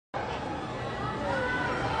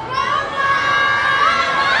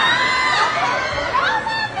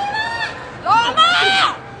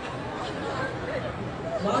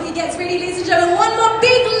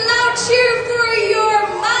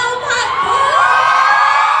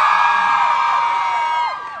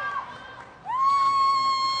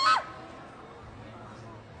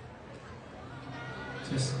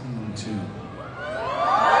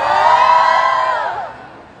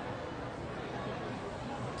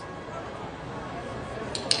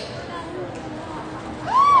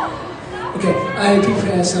Okay, I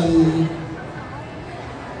prepare some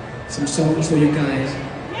songs for you guys.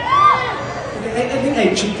 Okay, I think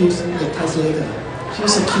I should use the translator.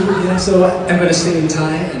 She's so cute here, so I'm gonna sing in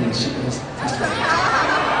Thai and she goes translate.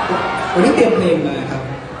 วันนี้เตรียมเพลงมาครับ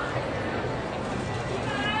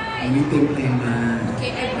วันนี้เตรียมเพลงมา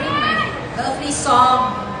Okay, I bring my lovely song.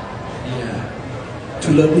 Yeah, to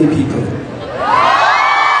lovely people.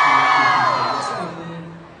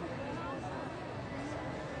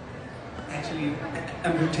 Actually,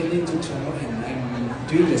 I'm pretending to talk and I'm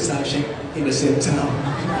doing the sound check in the same time.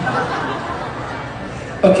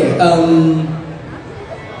 Okay,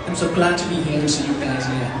 I'm so glad to be here to see you guys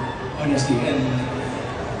here, honestly, and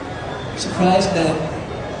surprised that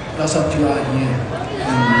lots of you are here.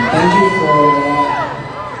 Thank you for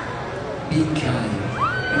being kind.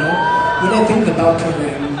 You know, when I think about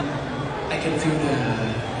Guerlain, I can feel the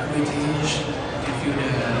heritage, I can feel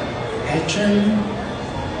the passion,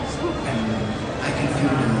 and I can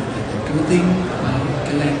feel the good thing about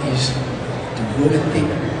Guerlain is the romantic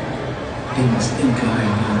things in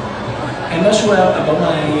Guerlain. I'm not sure about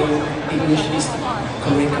my English is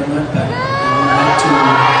correct or not, but I would like to.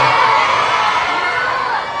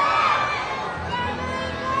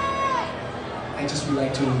 I just would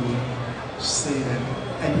like to say that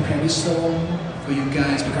I prepared this song for you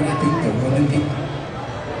guys because I think the romantic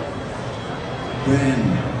brand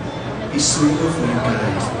is suitable for you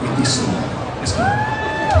guys with this song. Let's go.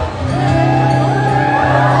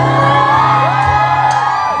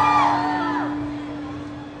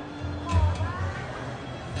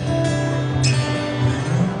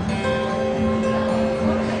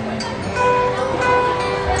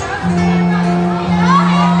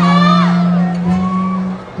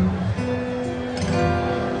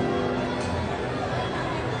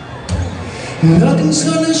 Nothing's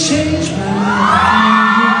gonna change my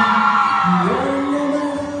life. No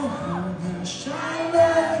matter how much I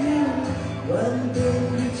love you, one thing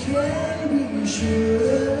you can be sure.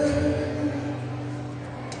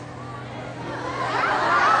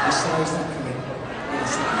 The sound is not correct.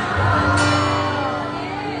 Yes.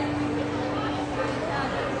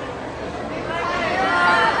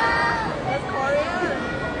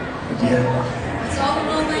 Yeah. It's all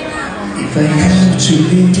over right now. If I have to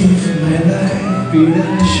live my life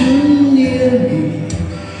without you near me,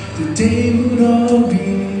 the day would all be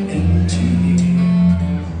empty.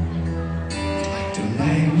 The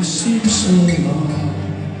night would seem so long.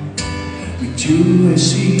 With you I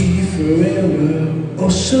see forever, oh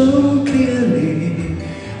so clearly.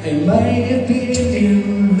 I might have been in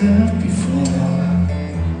love before,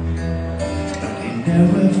 but I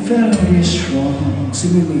never felt this strong.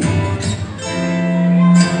 Sing with me.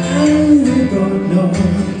 And we both know,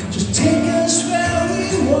 just take us where we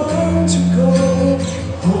want to go.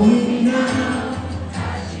 Hold me now,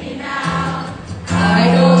 touch me now. I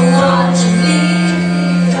don't want to live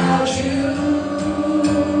without you.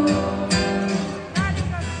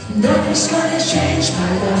 Nothing's gonna change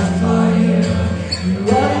my love for you. You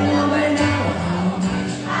ought to know by now how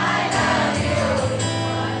much I love you.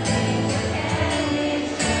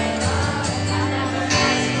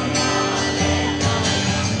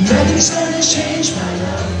 nothing's gonna change my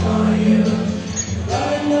love for you. You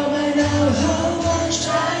ought to know by now how much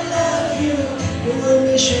I love you. You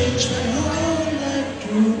wanna change my whole life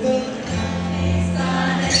through the Nothing's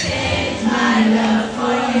gonna change my love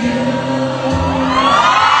for you.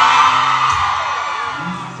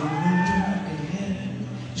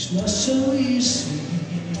 It's not so easy.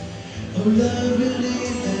 Oh, love will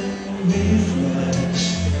live and wait for us.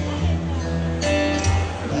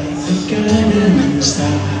 Like the guiding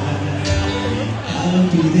star, I'll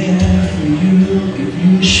be there for you if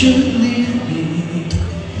you should leave me.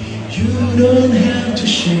 You don't have to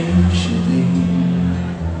change a thing.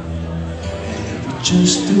 I'll be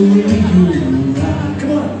just the way you are.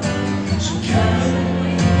 Come on. So come.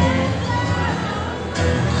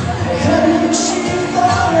 Have you seen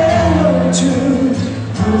forever too?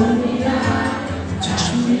 Hold me now, touch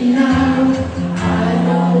me now. I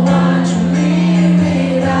don't want to live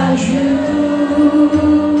without you.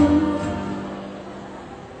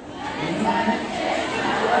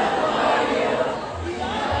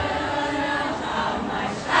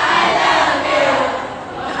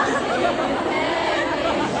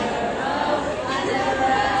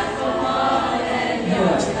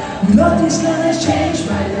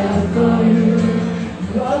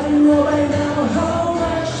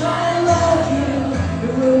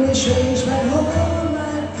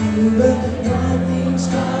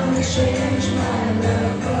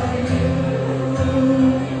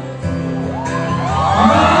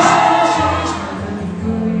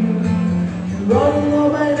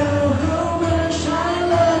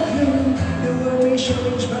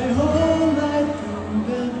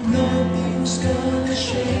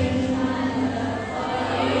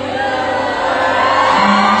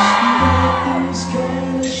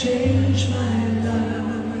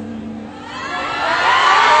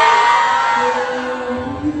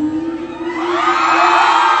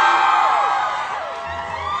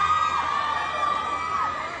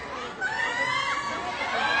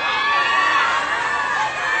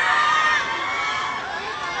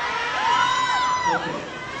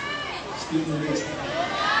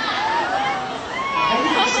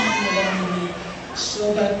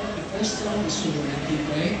 First time is so romantic,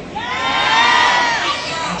 right?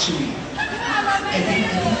 Actually, I think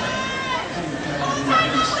I'm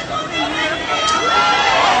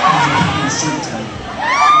at the same time.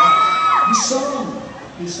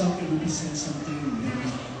 This song it represents something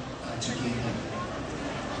really together.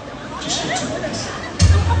 Just the two of us.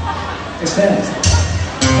 It's that.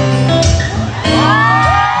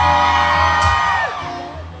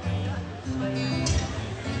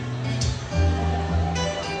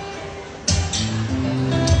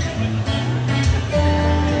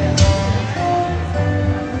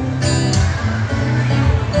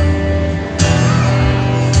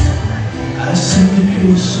 I simply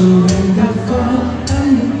feel so wonderful,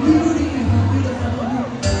 and the beauty of it all,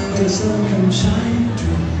 the sun can shine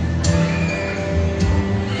through.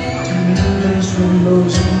 To me, there's one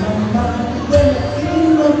blows in my mind when I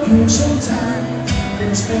think of you sometime.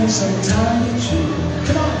 Then spend some time with you.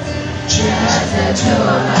 Come on, Just the two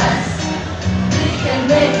of us. We can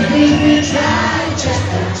make believe we try. Just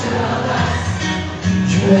the two of us.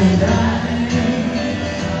 you and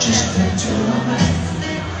I, just the two of us.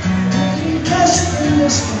 Just in the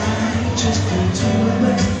sky, just the two of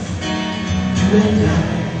us, you and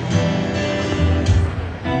I.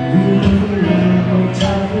 We live around on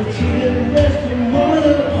top of here, left the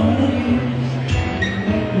water on you.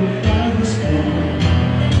 Make the fire spin.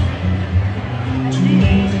 To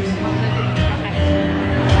make this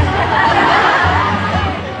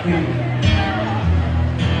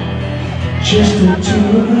just the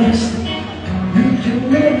two of us. We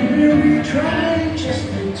can make it real, we try. Just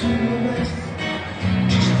the two of us.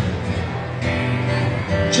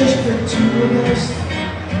 Just the two of us,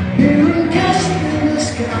 hearing casting in the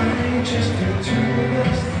sky. Just the two of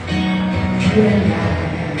us, you and I.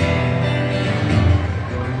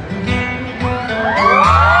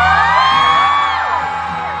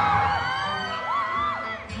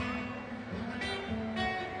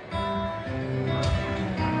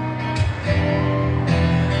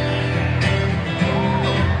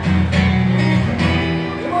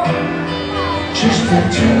 Just the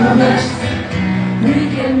two of us. We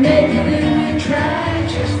can make it if we try.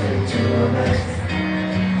 Just the two of us.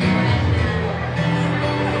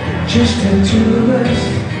 Just the two of us.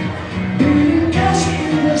 Being cast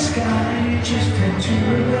in the sky. Just the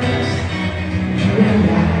two of us. You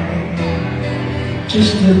and I.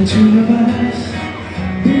 Just the two of us.